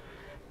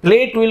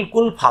 Plate will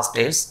cool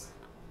fastest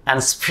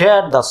and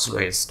sphere the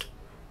slowest.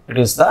 It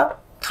is the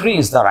 3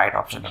 is the right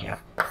option here.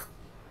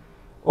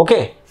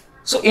 Okay.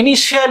 So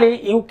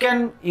initially you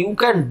can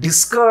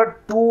discard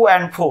 2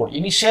 and 4.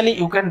 Initially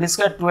you can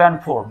discard 2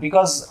 and 4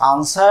 because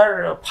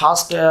answer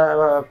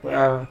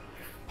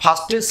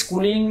fastest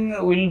cooling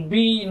will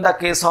be in the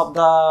case of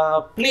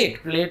the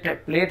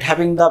plate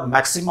having the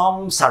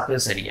maximum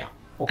surface area.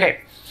 Okay,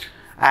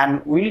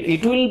 and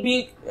it will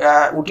be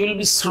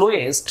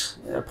slowest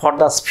for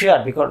the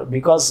sphere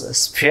because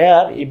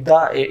sphere,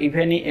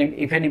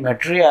 if any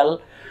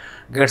material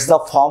gets the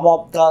form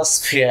of the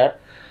sphere,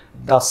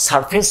 the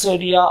surface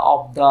area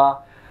of the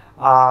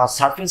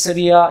surface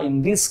area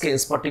in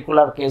this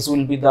particular case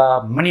will be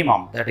the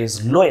minimum, that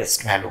is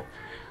lowest value.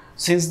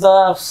 Since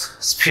the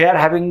sphere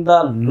having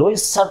the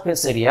lowest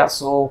surface area,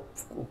 so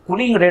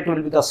cooling rate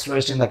will be the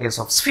slowest in the case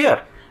of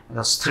sphere.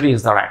 Thus 3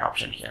 is the right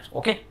option here.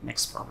 Okay,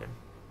 next problem.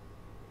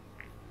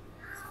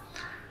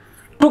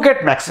 To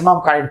get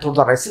maximum current through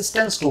the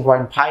resistance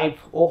 2.5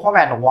 ohm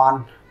and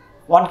one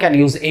can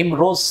use M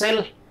rows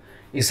cell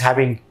is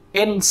having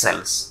N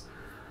cells.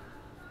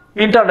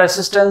 Internal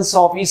resistance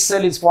of each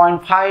cell is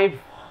 0.5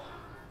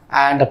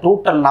 and the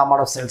total number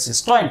of cells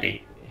is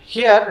 20.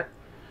 Here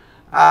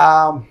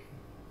M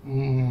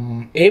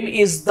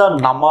is the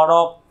number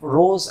of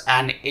rows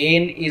and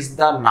N is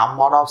the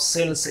number of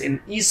cells in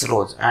each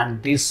rows,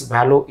 and this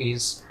value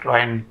is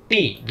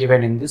 20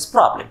 given in this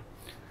problem.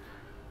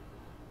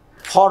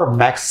 For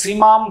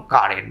maximum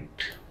current,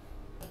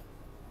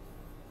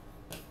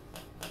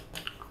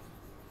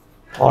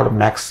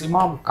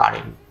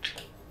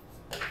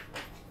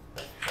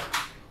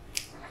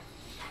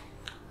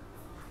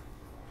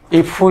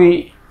 if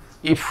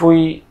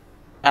we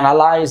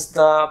analyze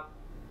the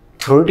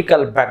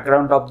theoretical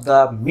background of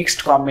the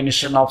mixed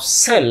combination of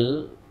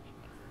cell,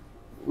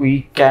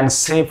 we can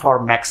say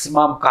for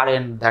maximum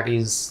current, that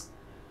is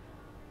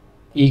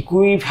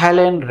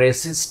equivalent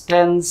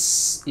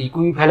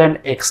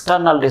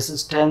external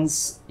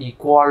resistance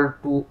equal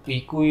to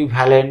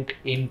equivalent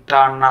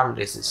internal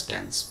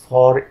resistance.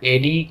 For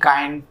any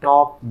kind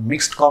of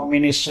mixed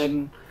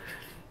combination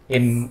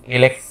in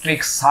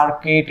electric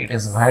circuit, it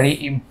is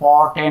very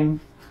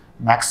important.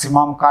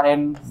 Maximum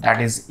current,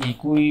 that is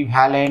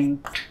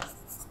equivalent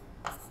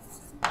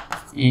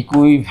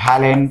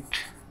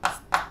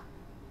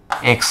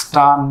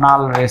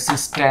external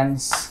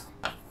resistance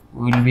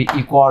will be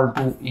equal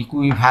to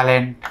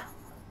equivalent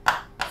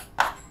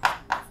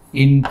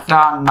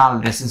internal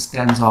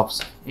resistance of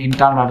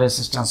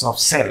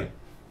cell.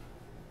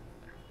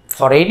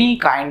 For any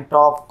kind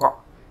of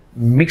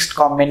mixed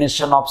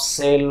combination of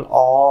cell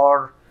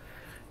or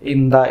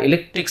in the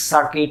electric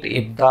circuit,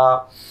 if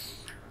the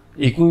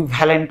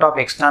equivalent of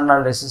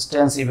external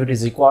resistance, if it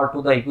is equal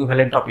to the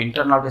equivalent of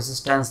internal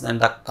resistance, then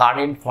the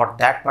current for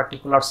that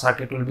particular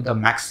circuit will be the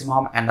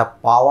maximum and the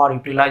power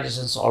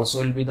utilizations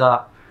also will be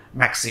the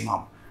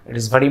maximum. It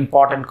is very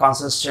important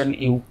concept.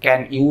 You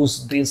can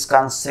use this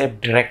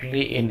concept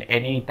directly in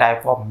any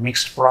type of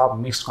mixed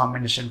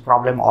combination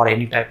problem or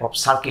any type of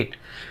circuit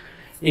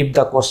if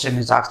the question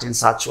is asked in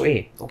such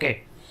way.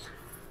 Okay,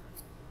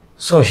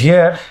 so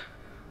here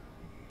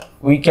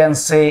we can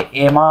say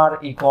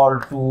MR equal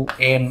to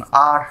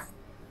NR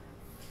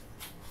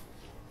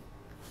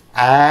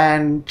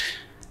and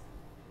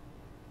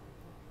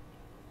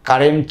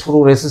current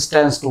through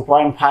resistance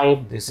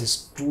 2.5. This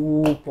is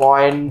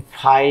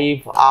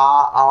 2.5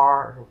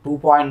 R,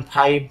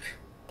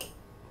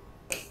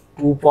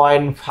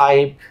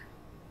 2.5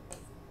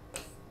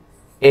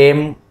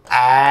 M,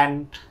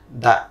 and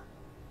the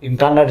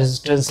internal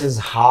resistance is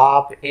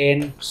half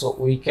N. So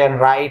we can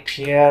write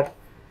here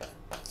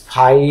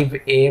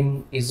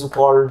 5M is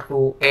equal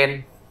to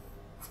N.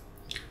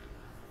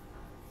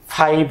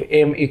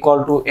 5M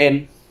equal to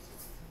N.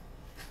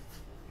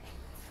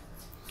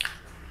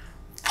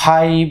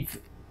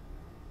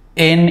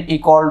 5N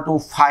equal to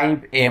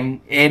 5M,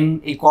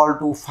 N equal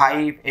to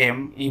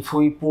 5M. If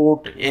we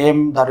put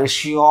M, the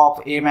ratio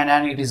of M and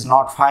N, it is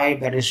not 5.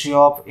 The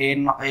ratio of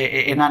N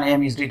and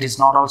M is, it is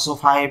not also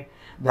 5.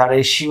 The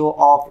ratio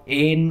of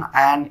N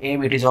and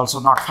M, it is also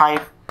not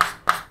 5.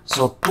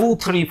 So 2,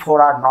 3,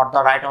 4 are not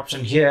the right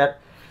option here.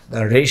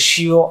 The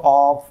ratio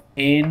of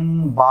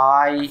N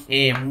by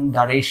M,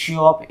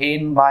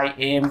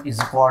 is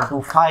equal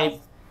to 5.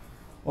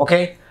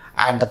 Okay,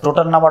 and the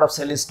total number of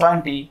cells is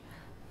 20.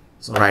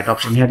 So right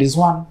option here is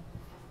 1.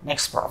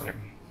 Next problem.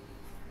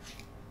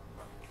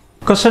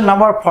 Question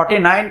number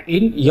 49.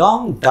 In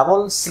young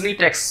double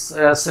slit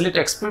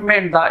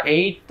experiment, the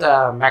eighth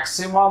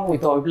maximum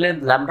with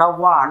wavelength lambda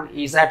 1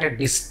 is at a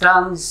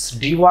distance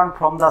d1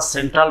 from the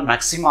central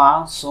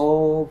maxima.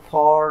 So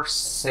for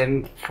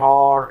nth,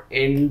 for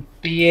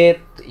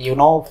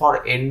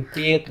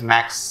nth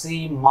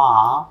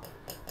maxima,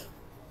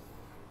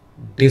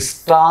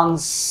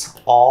 distance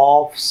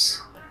of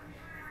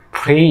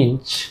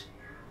fringe,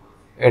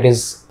 it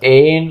is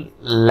n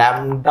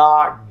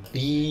lambda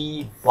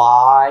d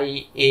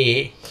by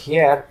a.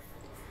 Here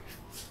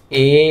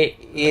a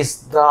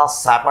is the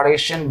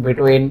separation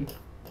between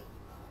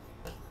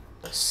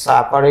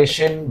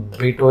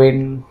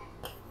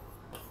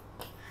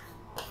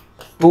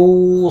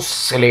two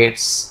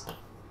slits,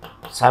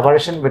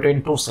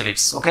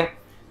 okay.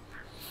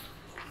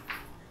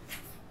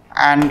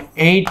 And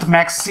 8th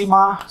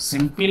maxima,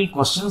 simple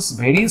questions,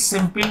 very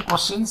simple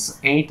questions.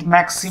 8th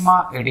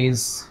maxima, it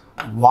is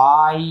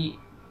y8,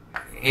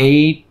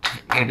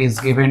 it is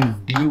given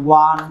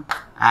d1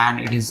 and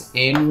it is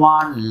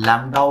n1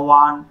 lambda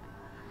 1,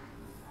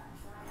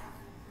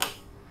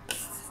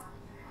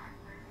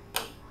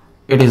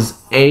 it is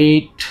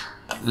 8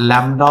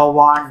 lambda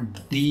 1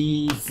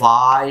 d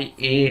by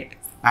a.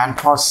 And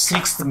for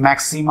 6th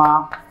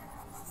maxima,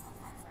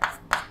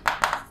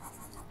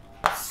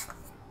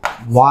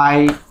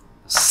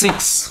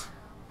 y6,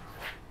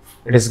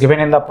 it is given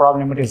in the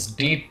problem, it is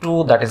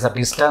d2, that is the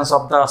distance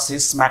of the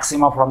 6th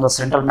maxima from the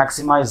central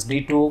maxima is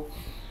d2,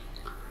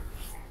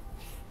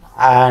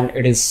 and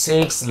it is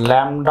 6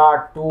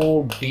 lambda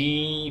 2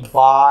 d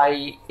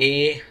by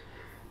a.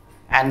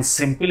 And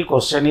simple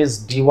question is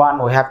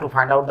d1, we have to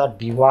find out the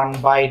d1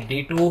 by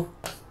d2.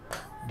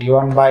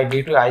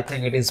 I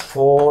think it is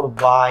 4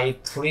 by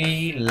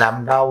 3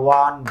 lambda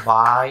 1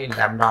 by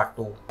lambda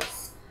 2.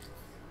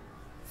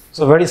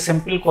 So very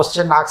simple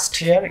question asked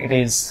here, it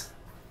is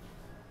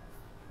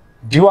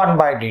d1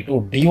 by d2.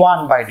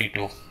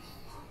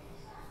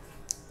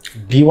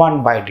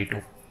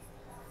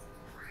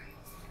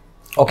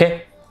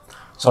 Okay,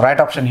 so right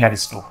option here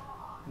is 2.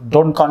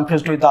 Don't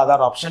confuse with the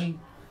other option.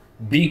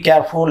 Be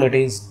careful, it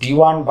is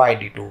d1 by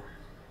d2.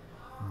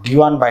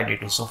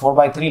 So 4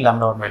 by 3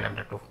 lambda 1 by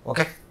lambda 2.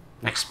 Okay,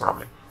 next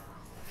problem.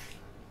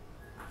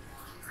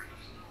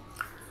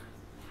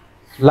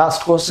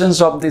 Last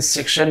questions of this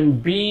section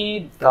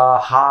B. The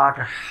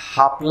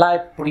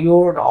half-life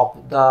period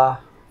of the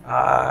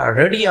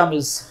radium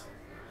is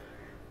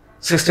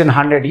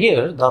 1600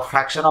 years. The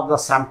fraction of the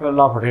sample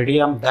of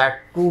radium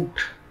that could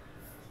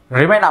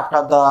remain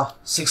after the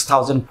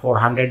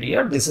 6400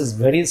 years. This is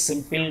very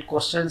simple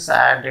questions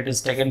and it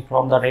is taken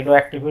from the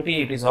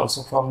radioactivity. It is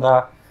also from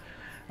the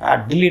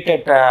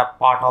deleted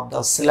part of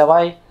the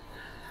syllabi.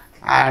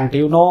 And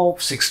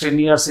 16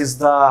 years is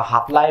the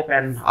half-life,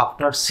 and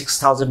after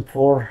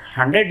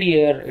 6400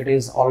 years it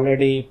is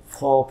already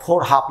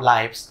four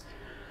half-lives.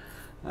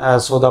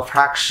 So the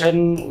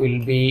fraction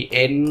will be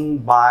n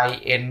by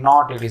n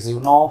naught. It is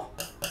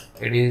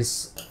it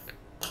is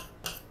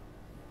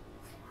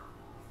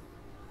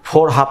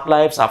 4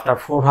 half-lives. After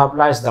 4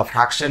 half-lives the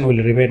fraction will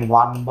remain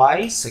 1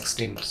 by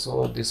 16.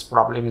 So this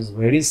problem is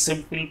very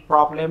simple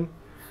problem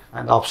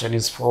and the option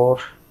is 4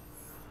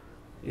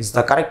 is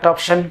the correct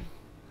option.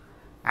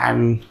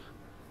 And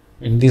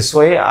in this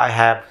way I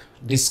have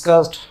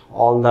discussed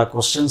all the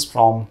questions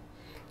from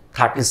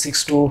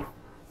 36 to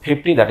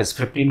 50, that is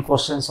 15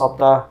 questions of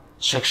the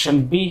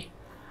section B,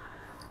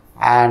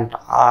 and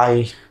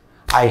I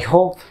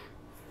hope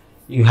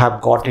you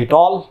have got it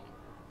all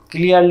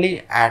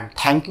clearly, and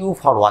thank you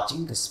for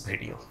watching this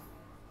video.